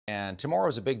And tomorrow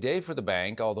is a big day for the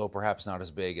bank, although perhaps not as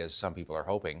big as some people are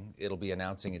hoping. It'll be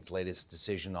announcing its latest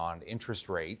decision on interest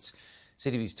rates.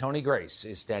 CTV's Tony Grace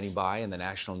is standing by in the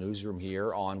national newsroom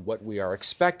here on what we are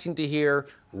expecting to hear,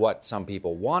 what some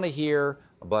people want to hear,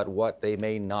 but what they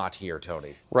may not hear,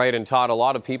 Tony. Right, and Todd, a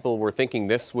lot of people were thinking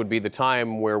this would be the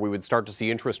time where we would start to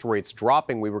see interest rates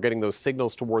dropping. We were getting those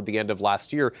signals toward the end of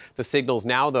last year. The signals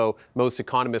now, though, most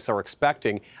economists are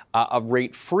expecting a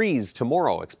rate freeze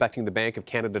tomorrow, expecting the Bank of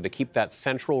Canada to keep that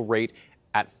central rate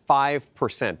at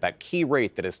 5%, that key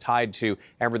rate that is tied to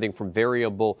everything from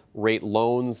variable rate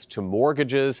loans to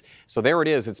mortgages. So there it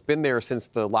is. It's been there since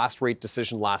the last rate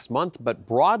decision last month, but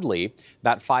broadly,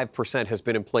 that 5% has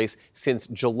been in place since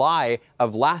July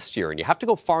of last year. And you have to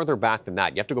go farther back than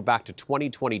that. You have to go back to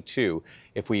 2022.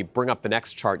 If we bring up the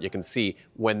next chart, you can see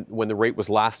when the rate was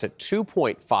last at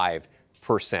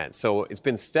 2.5%. So it's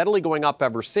been steadily going up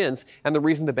ever since. And the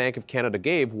reason the Bank of Canada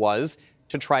gave was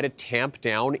to try to tamp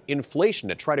down inflation,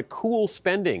 to try to cool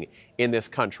spending in this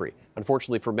country.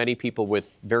 Unfortunately, for many people with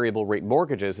variable rate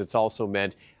mortgages, it's also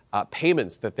meant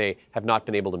payments that they have not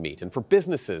been able to meet, and for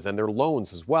businesses and their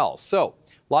loans as well. So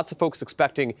lots of folks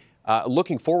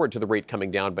looking forward to the rate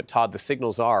coming down. But Todd, the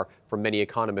signals are from many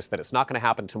economists that it's not going to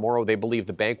happen tomorrow. They believe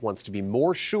the bank wants to be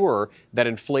more sure that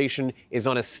inflation is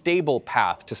on a stable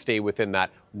path to stay within that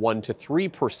 1 to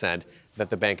 3% that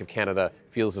the Bank of Canada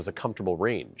feels is a comfortable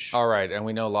range. All right, and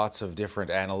we know lots of different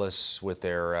analysts with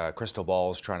their crystal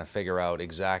balls trying to figure out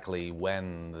exactly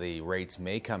when the rates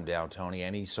may come down. Tony,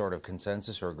 any sort of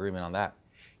consensus or agreement on that?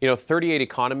 38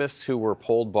 economists who were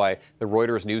polled by the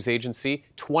Reuters news agency,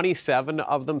 27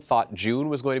 of them thought June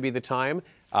was going to be the time.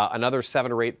 Another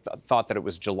 7 or 8 thought that it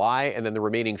was July, and then the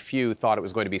remaining few thought it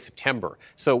was going to be September.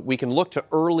 So we can look to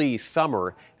early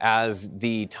summer as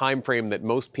the time frame that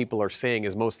most people are saying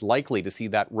is most likely to see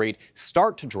that rate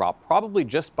start to drop, probably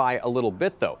just by a little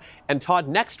bit, though. And Todd,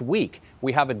 next week,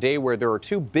 we have a day where there are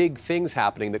 2 big things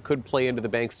happening that could play into the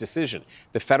bank's decision: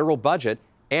 the federal budget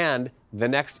and the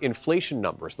next inflation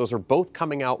numbers. Those are both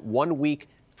coming out 1 week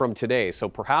from today. So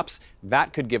perhaps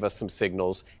that could give us some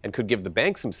signals and could give the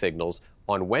bank some signals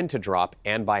on when to drop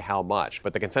and by how much.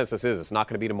 But the consensus is it's not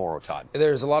going to be tomorrow, Todd.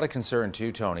 There's a lot of concern,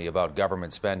 too, Tony, about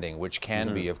government spending, which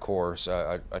can be, of course,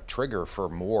 a trigger for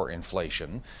more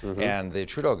inflation. And the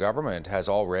Trudeau government has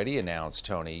already announced,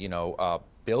 Tony,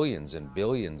 billions and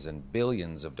billions and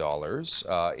billions of dollars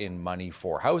in money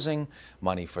for housing,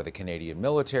 money for the Canadian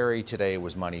military. Today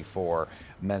was money for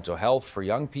mental health for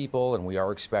young people, and we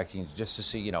are expecting just to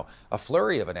see, a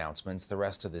flurry of announcements the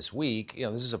rest of this week.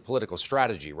 This is a political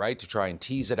strategy, right, to try and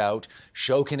tease it out,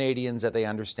 show Canadians that they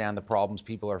understand the problems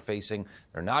people are facing.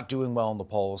 They're not doing well in the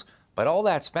polls. But all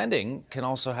that spending can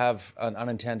also have an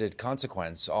unintended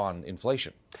consequence on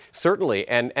inflation. Certainly,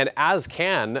 and as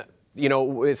can...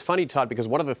 it's funny, Todd, because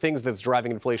one of the things that's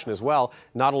driving inflation as well,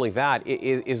 not only that,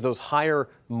 is those higher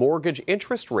mortgage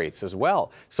interest rates as well.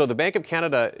 So the Bank of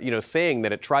Canada, saying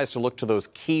that it tries to look to those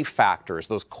key factors,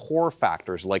 those core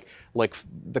factors, like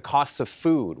the costs of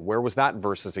food. Where was that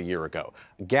versus a year ago?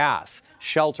 Gas,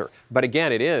 shelter. But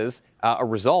again, it is a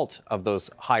result of those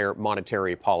higher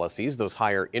monetary policies, those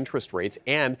higher interest rates,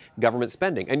 and government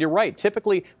spending. And you're right,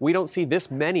 typically we don't see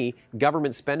this many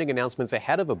government spending announcements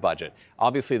ahead of a budget.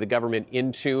 Obviously, the government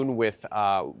in tune with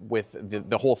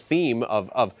the whole theme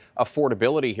of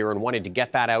affordability here and wanting to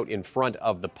get that out in front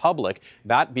of the public,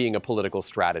 that being a political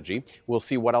strategy. We'll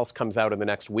see what else comes out in the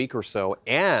next week or so,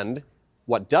 and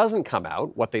what doesn't come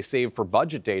out, what they save for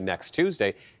budget day next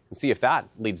Tuesday, and see if that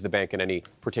leads the bank in any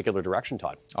particular direction,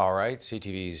 Todd. All right,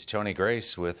 CTV's Tony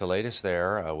Grace with the latest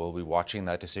there. We'll be watching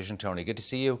that decision. Tony, good to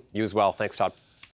see you. You as well. Thanks, Todd.